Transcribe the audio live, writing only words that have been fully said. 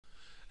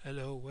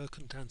Hello,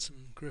 welcome to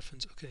Anson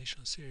Griffin's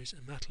occasional series in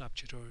Matlab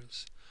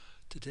tutorials.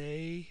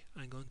 Today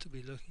I'm going to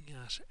be looking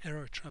at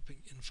error trapping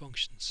in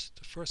functions.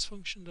 The first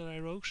function that I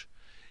wrote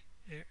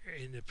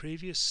in the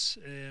previous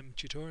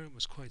tutorial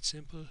was quite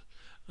simple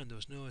and there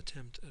was no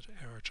attempt at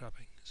error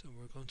trapping. So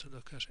we're going to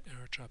look at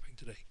error trapping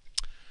today.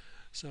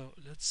 So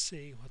let's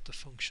see what the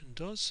function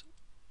does,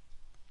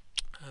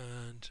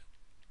 and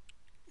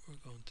we're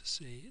going to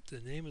see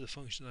the name of the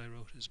function that I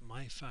wrote is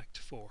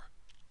myFact4.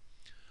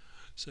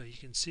 So you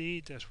can see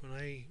that when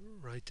I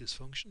write this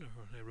function, or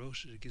when I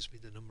wrote it, it gives me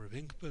the number of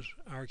input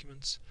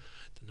arguments,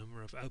 the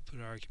number of output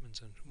arguments,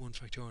 and 1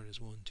 factorial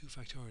is 1, 2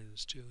 factorial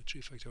is 2,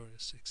 3 factorial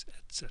is 6,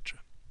 etc.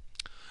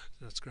 So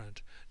that's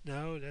grand.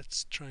 Now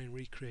let's try and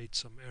recreate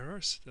some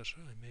errors that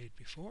I made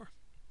before.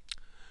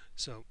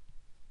 So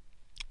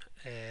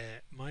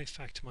my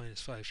fact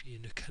minus 5, you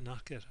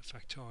cannot get a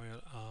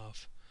factorial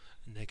of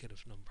a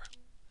negative number.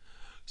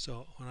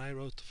 So when I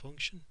wrote the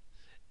function,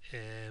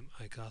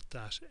 I got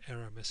that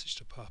error message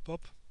to pop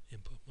up.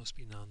 Input must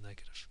be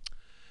non-negative.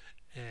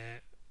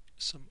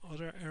 Some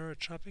other error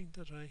trapping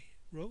that I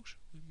wrote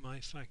with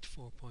myFact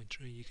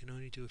 4.3, you can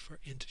only do it for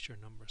integer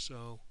numbers.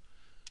 So,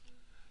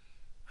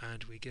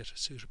 and we get a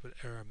suitable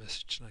error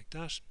message like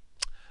that.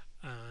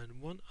 And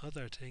one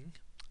other thing,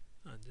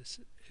 and this,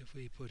 if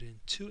we put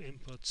in 2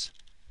 inputs,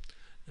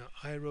 now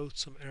I wrote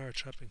some error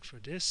trapping for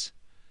this.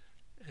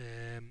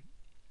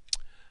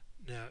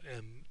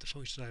 The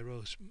function I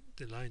wrote,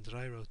 the line that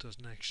I wrote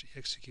doesn't actually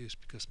execute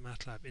because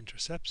Matlab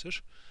intercepts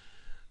it.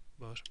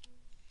 But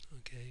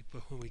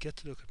when we get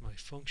to look at my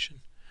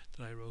function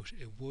that I wrote,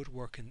 it would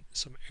work in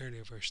some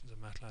earlier versions of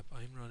Matlab.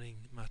 I'm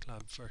running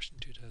Matlab version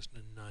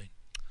 2009.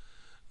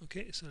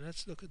 Okay, so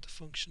let's look at the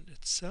function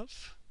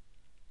itself.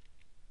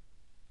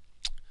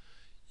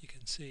 You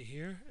can see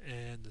here,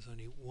 and there's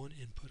only one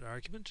input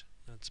argument.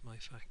 That's my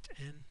fact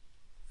n.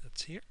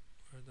 That's here,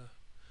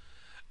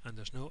 and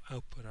there's no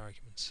output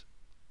arguments.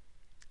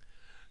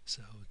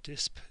 So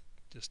disp,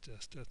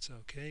 that's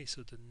okay.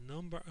 So the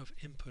number of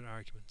input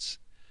arguments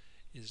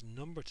is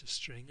number to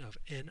string of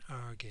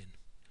nargin.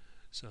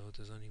 So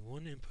there's only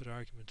one input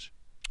argument,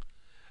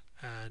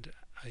 and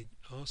I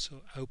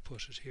also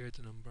outputted here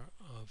the number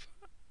of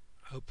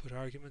output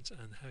arguments.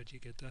 And how do you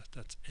get that?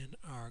 That's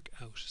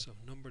nargout. So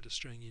number to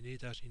string, you need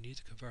that. You need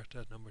to convert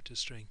that number to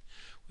string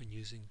when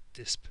using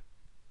disp.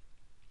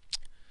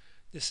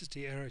 This is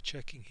the error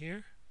checking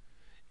here.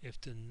 If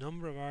the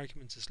number of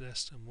arguments is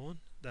less than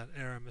 1, that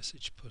error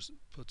message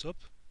puts up.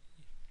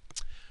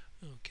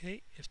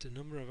 Okay, if the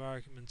number of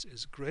arguments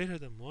is greater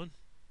than 1,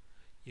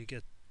 you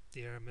get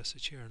the error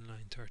message here on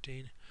line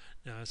 13.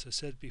 Now, as I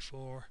said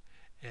before,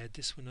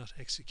 this will not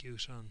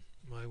execute on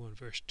my one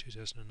version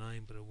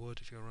 2009, but it would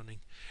if you're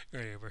running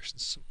earlier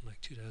versions, something like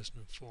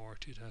 2004,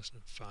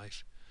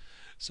 2005.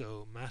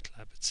 So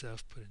Matlab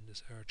itself put in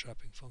this error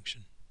trapping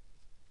function.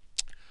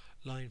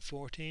 Line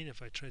 14,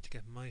 if I try to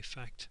get my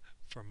fact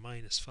for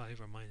minus 5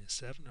 or minus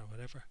 7 or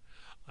whatever,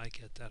 I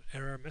get that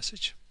error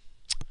message.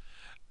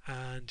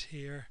 And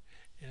here,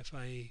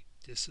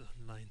 this is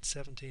on line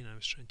 17, I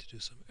was trying to do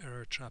some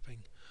error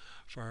trapping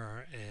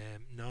for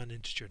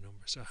non-integer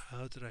numbers. So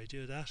how did I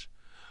do that?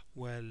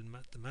 Well,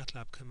 the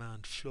Matlab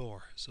command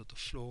floor, so the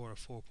floor of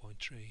 4.3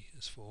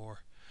 is 4.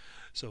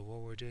 So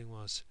what we're doing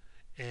was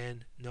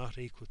n not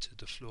equal to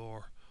the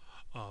floor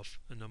of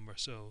a number.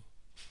 So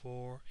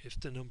 4, if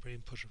the number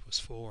inputted was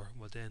 4,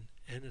 well then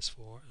n is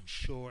 4 and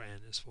floor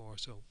n is 4,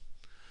 so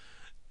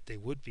they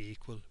would be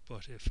equal.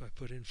 But if I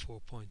put in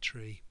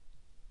 4.3,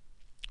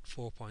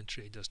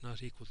 4.3 does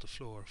not equal the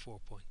floor of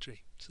 4.3,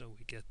 so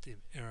we get the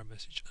error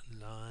message on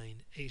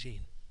line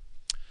 18.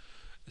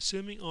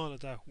 Assuming all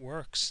of that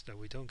works, that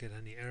we don't get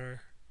any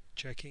error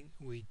checking,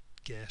 we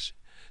get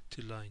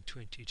to line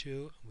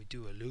 22 and we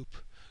do a loop.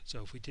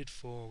 So if we did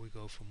 4, we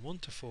go from 1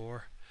 to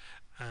 4,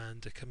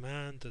 and the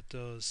command that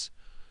does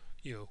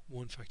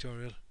 1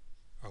 factorial,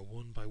 or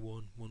 1 by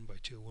 1, 1 by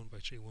 2, 1 by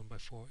 3, 1 by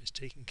 4 is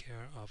taken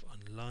care of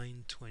on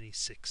line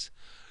 26.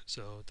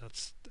 So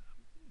that's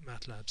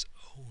Matlab's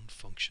own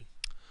function.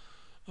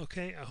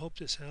 Okay, I hope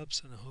this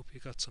helps and I hope you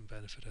got some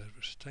benefit out of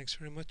it. Thanks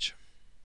very much.